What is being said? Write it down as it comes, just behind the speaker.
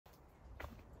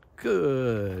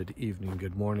Good evening,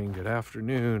 good morning, good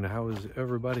afternoon. How is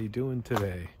everybody doing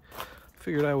today?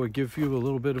 Figured I would give you a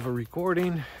little bit of a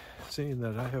recording, seeing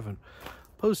that I haven't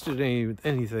posted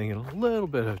anything in a little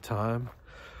bit of time.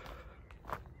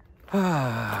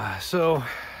 So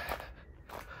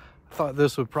I thought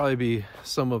this would probably be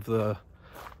some of the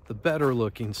better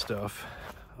looking stuff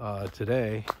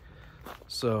today.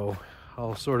 So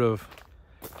I'll sort of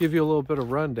give you a little bit of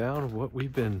rundown of what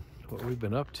we've been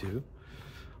up to.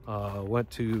 Went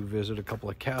to visit a couple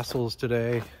of castles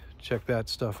today, check that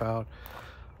stuff out.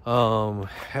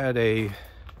 Had a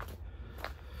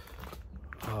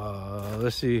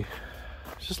let's see,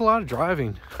 just a lot of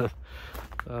driving.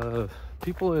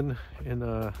 People in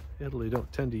Italy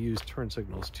don't tend to use turn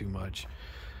signals too much.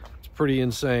 It's pretty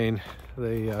insane.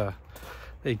 They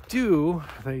do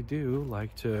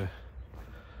like to,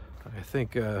 I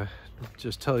think,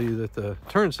 just tell you that the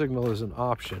turn signal is an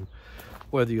option,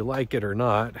 whether you like it or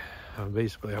not.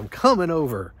 Basically, I'm coming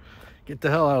over, get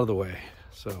the hell out of the way.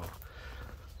 So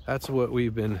that's what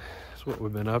we've been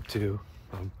up to.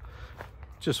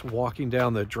 Just walking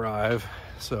down the drive.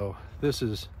 So this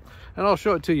is, and I'll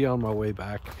show it to you on my way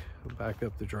back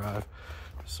up the drive,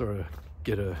 sort of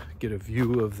get a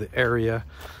view of the area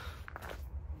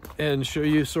and show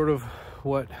you sort of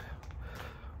what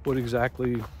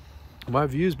exactly my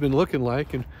view's been looking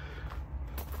like. And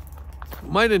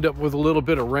might end up with a little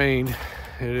bit of rain.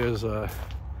 It is a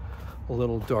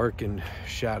little dark and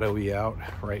shadowy out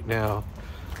right now,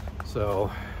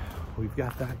 so we've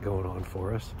got that going on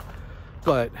for us.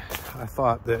 But I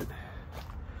thought that it'd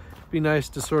be nice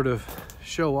to sort of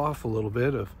show off a little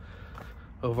bit of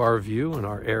our view and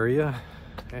our area,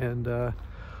 and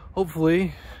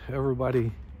hopefully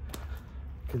everybody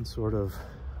can sort of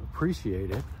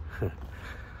appreciate it.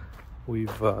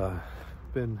 We've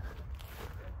been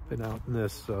out in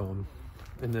this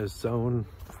zone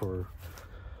for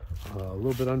a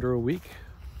little bit under a week,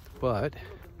 but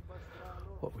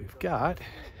what we've got,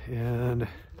 and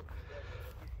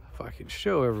if I can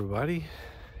show everybody,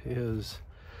 is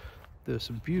this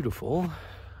beautiful.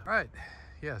 All right,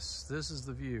 yes, this is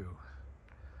the view.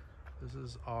 This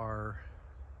is our,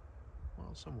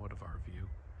 well, somewhat of our view.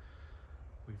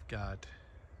 We've got,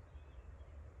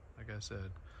 like I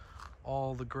said,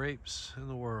 all the grapes in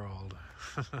the world.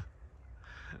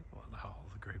 Well, not all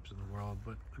the grapes in the world,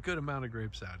 but a good amount of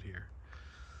grapes out here.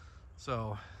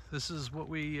 So this is what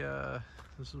we have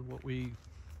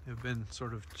been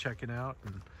sort of checking out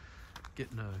and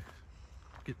getting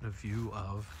a view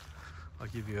of. I'll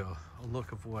give you a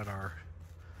look of what our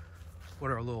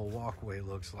little walkway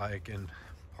looks like, and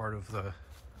part of the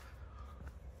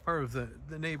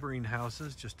neighboring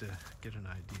houses, just to get an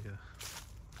idea of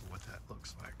what that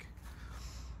looks like.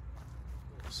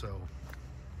 So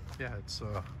yeah, it's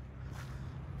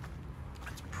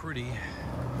pretty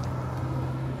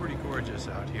gorgeous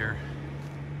out here,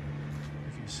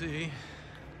 if you see.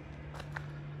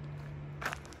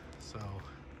 So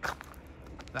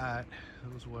that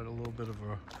is what a little bit of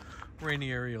a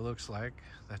rainy area looks like.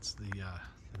 That's the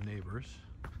neighbors,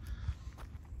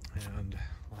 and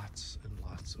lots and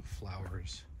lots of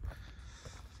flowers.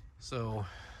 So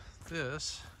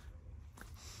this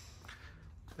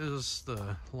is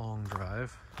the long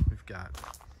drive. We've got,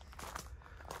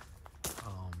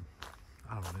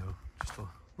 I don't know, just a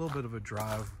little bit of a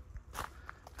drive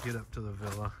to get up to the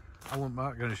villa. I'm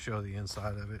not going to show the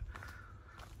inside of it,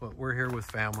 but we're here with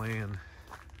family, and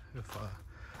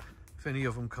if any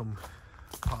of them come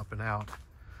popping out,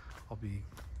 I'll be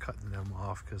cutting them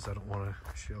off, because I don't want to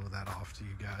show that off to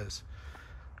you guys.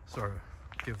 Sort of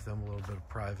give them a little bit of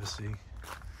privacy.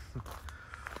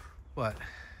 But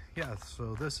yeah,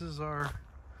 so this is our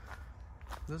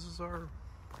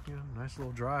nice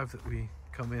little drive that we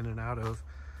come in and out of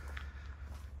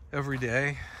every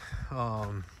day.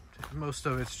 Most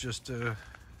of it's just to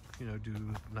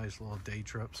do nice little day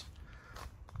trips,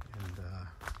 and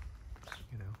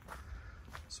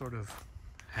sort of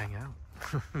hang out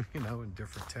in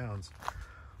different towns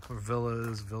or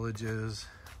villas, villages,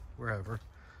 wherever.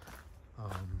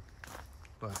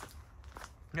 But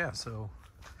yeah, so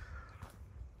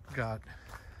got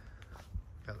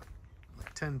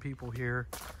like 10 people here.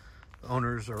 The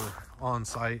owners are on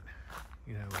site,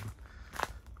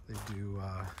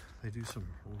 they do some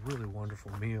really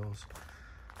wonderful meals.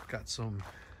 Got some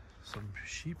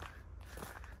sheep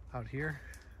out here,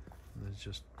 and there's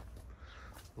just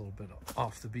a little bit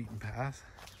off the beaten path.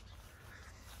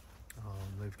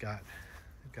 They've got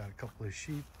a couple of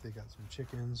sheep. They got some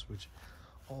chickens, which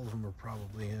all of them are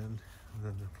probably in, and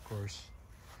then of course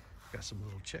got some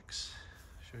little chicks.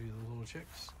 Show you the little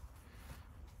chicks.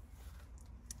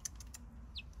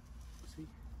 See?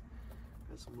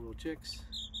 Got some little chicks.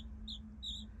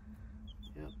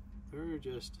 Yep, they're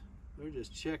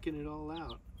just checking it all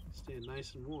out, staying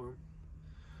nice and warm.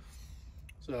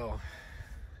 So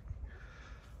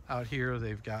out here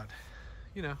they've got,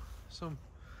 you know,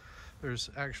 there's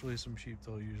actually some sheep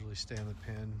that'll usually stay in the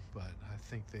pen, but I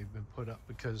think they've been put up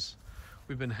because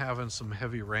we've been having some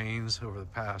heavy rains over the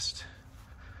past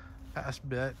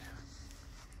bit.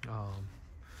 And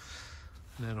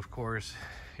then of course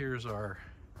here's our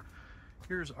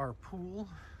pool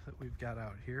that we've got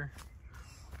out here.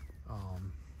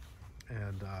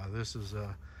 This is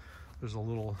there's a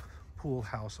little pool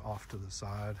house off to the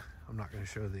side. I'm not going to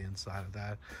show the inside of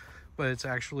that, but it's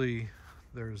actually,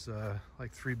 there's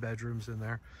like 3 bedrooms in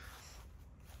there.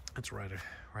 It's right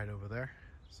over there.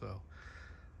 So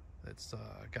it's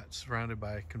got surrounded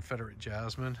by Confederate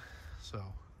jasmine. So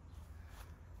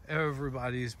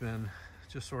everybody's been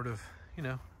just sort of, you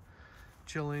know,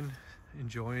 chilling,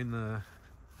 enjoying the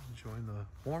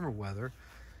warmer weather,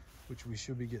 which we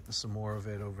should be getting some more of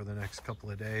it over the next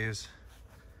couple of days,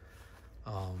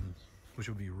 which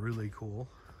will be really cool.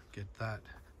 Get that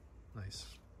nice,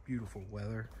 beautiful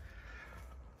weather.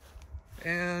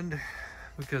 And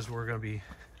because we're going to be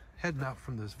heading out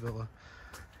from this villa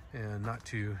in not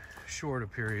too short a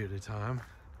period of time.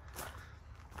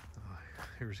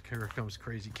 Here comes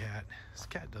Crazy Cat. This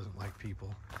cat doesn't like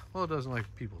people. Well, it doesn't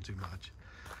like people too much,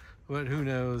 but who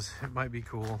knows, it might be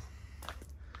cool.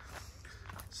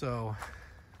 So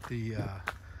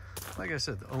like I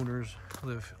said, the owners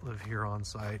live here on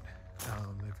site.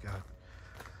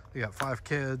 They got 5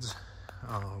 kids,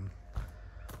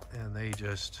 and they're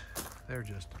just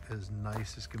as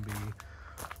nice as can be.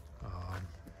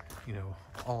 You know,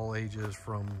 all ages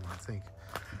from, I think,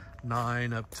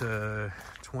 9 up to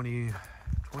 20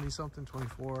 something,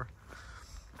 24.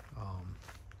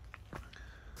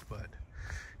 But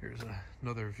here's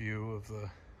another view of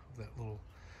that little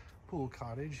pool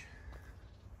cottage.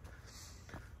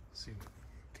 Let's see what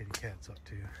kitty cat's up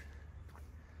to.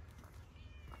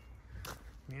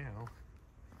 Meow.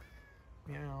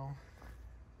 Meow.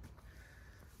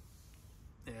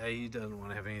 Yeah, he doesn't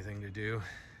want to have anything to do.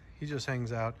 He just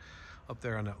hangs out up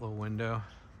there on that little window.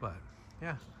 But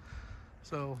yeah,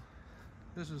 so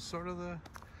this is sort of the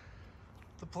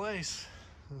place.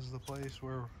 This is the place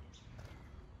where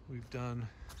we've done,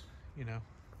 you know,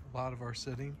 a lot of our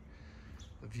sitting.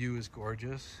 The view is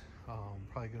gorgeous.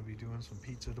 Probably gonna be doing some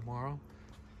pizza tomorrow.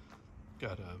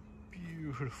 Got a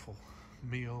beautiful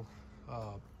meal.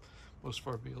 Most of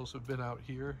our meals have been out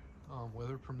here,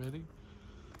 weather permitting.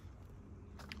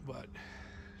 But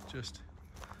just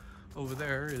over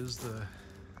there is the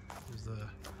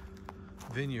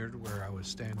vineyard where I was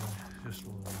standing just a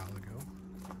little while ago.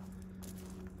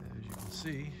 As you can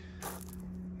see,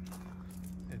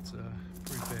 it's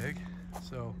pretty big.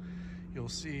 So you'll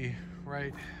see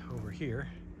right over here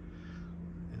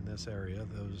in this area,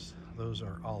 those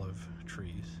are olive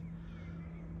trees,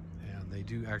 and they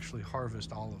do actually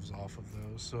harvest olives off of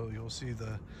those. So you'll see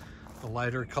the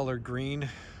lighter colored green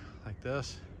like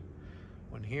this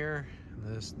one here, and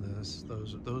this and this.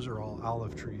 Those are all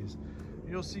olive trees.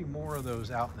 You'll see more of those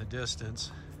out in the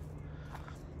distance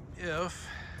if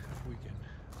we can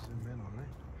zoom in on it.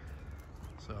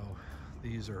 So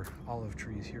these are olive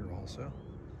trees here also,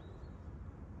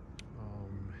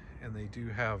 and they do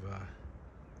have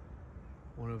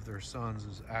one of their sons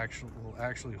will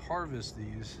actually harvest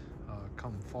these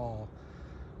come fall.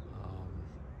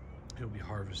 He'll be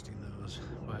harvesting those,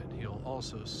 but he'll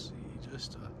also see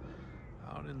just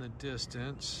out in the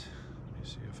distance. Let me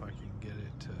see if I can get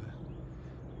it to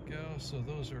go. So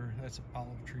that's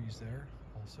olive trees there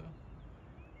also,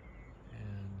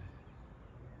 and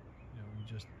you know,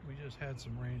 we just had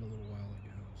some rain a little while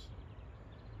ago, so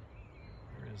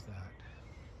there is that.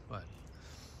 But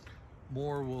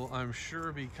more will, I'm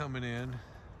sure, be coming in,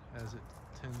 as it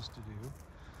tends to do.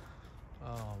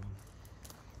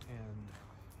 And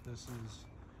this is,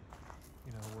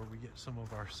 you know, where we get some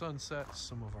of our sunsets.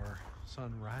 Some of our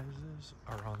sunrises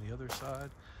are on the other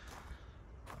side.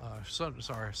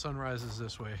 Sunrises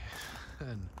this way,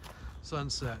 and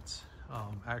sunsets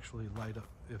actually light up.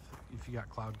 If you got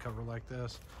cloud cover like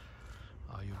this,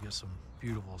 you'll get some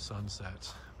beautiful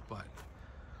sunsets. But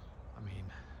I mean,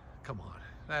 come on,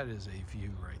 that is a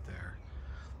view right there.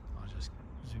 I'll just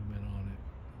zoom in on it.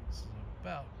 This is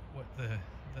about what the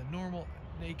normal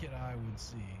naked eye would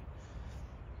see.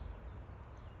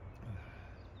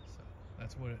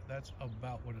 So that's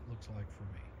about what it looks like for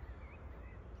me.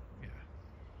 Yeah,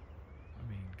 I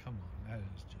mean, come on, that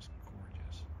is just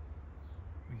gorgeous.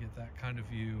 We get that kind of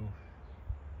view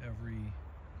every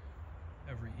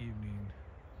evening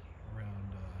around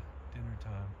dinner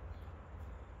time.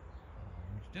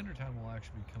 dinner time will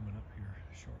actually be coming up here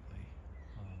shortly.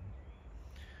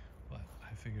 But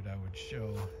I figured I would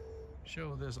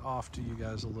show this off to you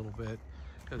guys a little bit,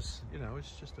 because you know,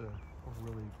 it's just a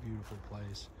really beautiful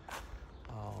place.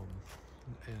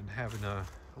 And having a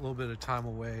little bit of time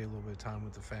away, a little bit of time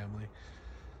with the family.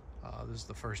 This is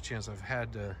the first chance I've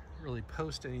had to really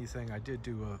post anything. I did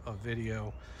do a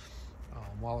video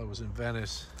while I was in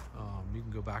Venice. You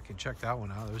can go back and check that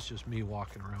one out. It was just me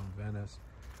walking around Venice.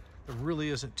 There really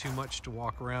isn't too much to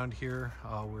walk around here.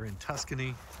 We're in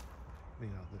Tuscany, you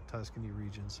know, the Tuscany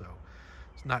region, so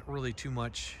it's not really too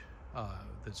much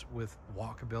that's with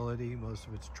walkability. Most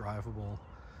of it's drivable,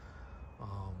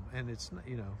 and it's,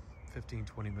 you know,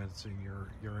 15-20 minutes and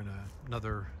you're in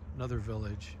another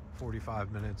village.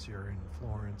 45 minutes you're in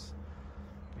Florence,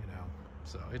 you know,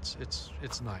 so it's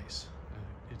nice.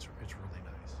 It's really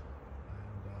nice.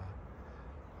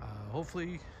 And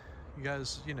hopefully you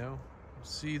guys, you know,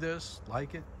 see this,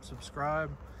 like it,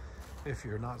 subscribe. If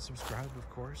you're not subscribed, of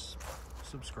course,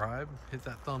 subscribe, hit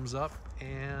that thumbs up,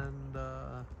 and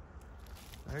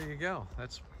there you go.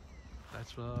 This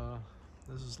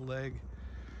is leg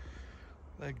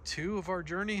 2 of our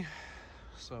journey.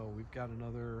 So we've got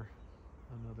another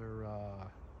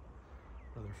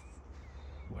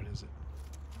what is it,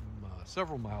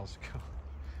 several miles to go.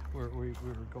 We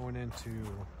were going into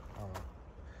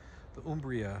the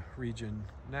Umbria region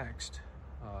next.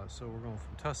 So we're going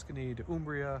from Tuscany to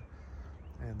Umbria,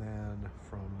 and then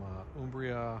from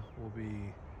Umbria we'll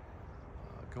be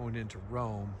going into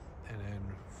Rome, and then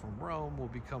from Rome we'll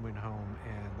be coming home,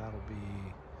 and that'll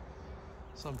be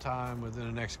sometime within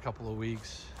the next couple of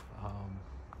weeks.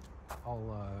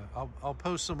 I'll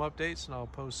post some updates, and I'll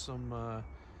post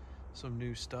some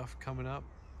new stuff coming up.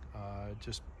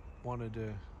 Just wanted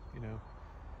to, you know,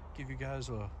 give you guys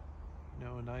a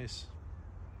nice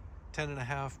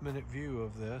 10.5-minute view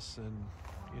of this, and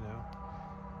you know,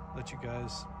 let you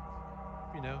guys,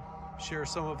 you know, share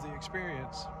some of the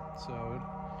experience. So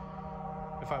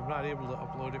if I'm not able to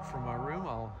upload it from my room,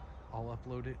 I'll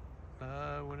upload it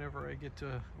whenever I get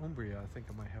to Umbria. I think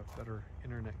I might have better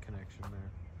internet connection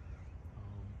there.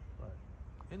 But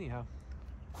anyhow,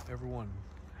 everyone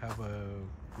have a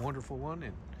wonderful one,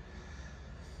 and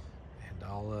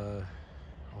I'll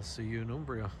see you in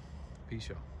Umbria. Peace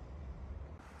out.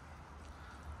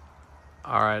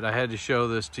 All right, I had to show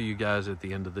this to you guys at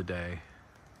the end of the day.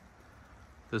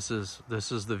 This is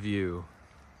the view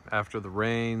after the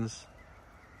rains.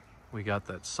 We got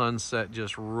that sunset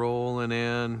just rolling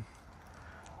in.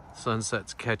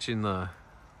 Sunset's catching the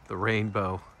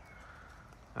rainbow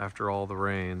after all the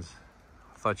rains.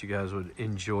 I thought you guys would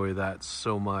enjoy that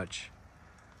so much.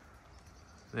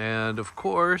 And of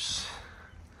course,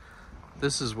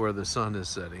 this is where the sun is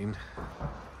setting.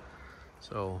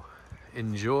 So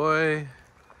enjoy,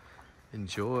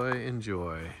 enjoy,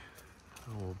 enjoy.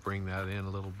 We'll bring that in a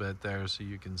little bit there so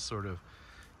you can sort of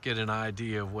get an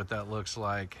idea of what that looks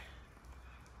like.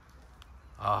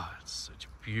 Ah, it's such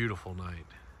a beautiful night.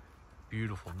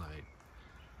 Beautiful night.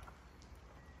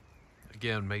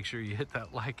 Again, make sure you hit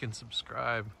that like and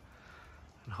subscribe.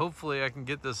 And hopefully I can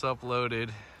get this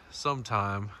uploaded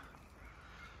sometime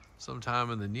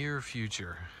in the near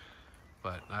future.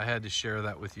 But I had to share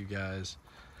that with you guys.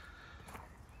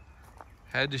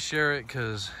 Had to share it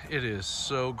because it is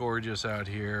so gorgeous out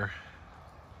here.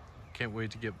 Can't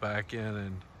wait to get back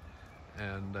in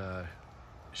and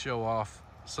show off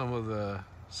some of the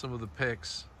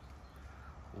pics.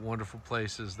 Wonderful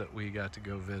places that we got to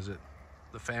go visit,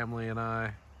 the family and I.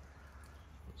 It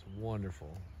was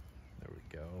wonderful. There we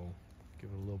go. Give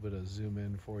it a little bit of zoom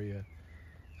in for you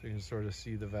so you can sort of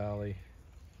see the valley.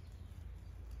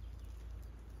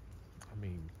 I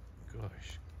mean,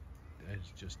 gosh,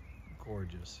 it's just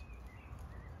gorgeous.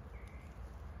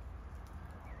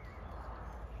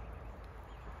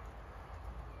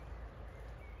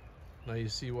 Now you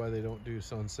see why they don't do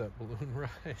sunset balloon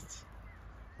rides,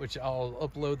 which I'll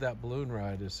upload that balloon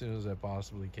ride as soon as I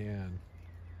possibly can.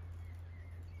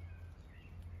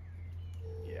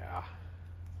 Yeah.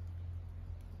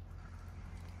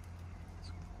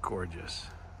 It's gorgeous.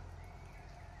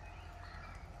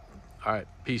 All right,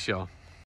 peace, y'all.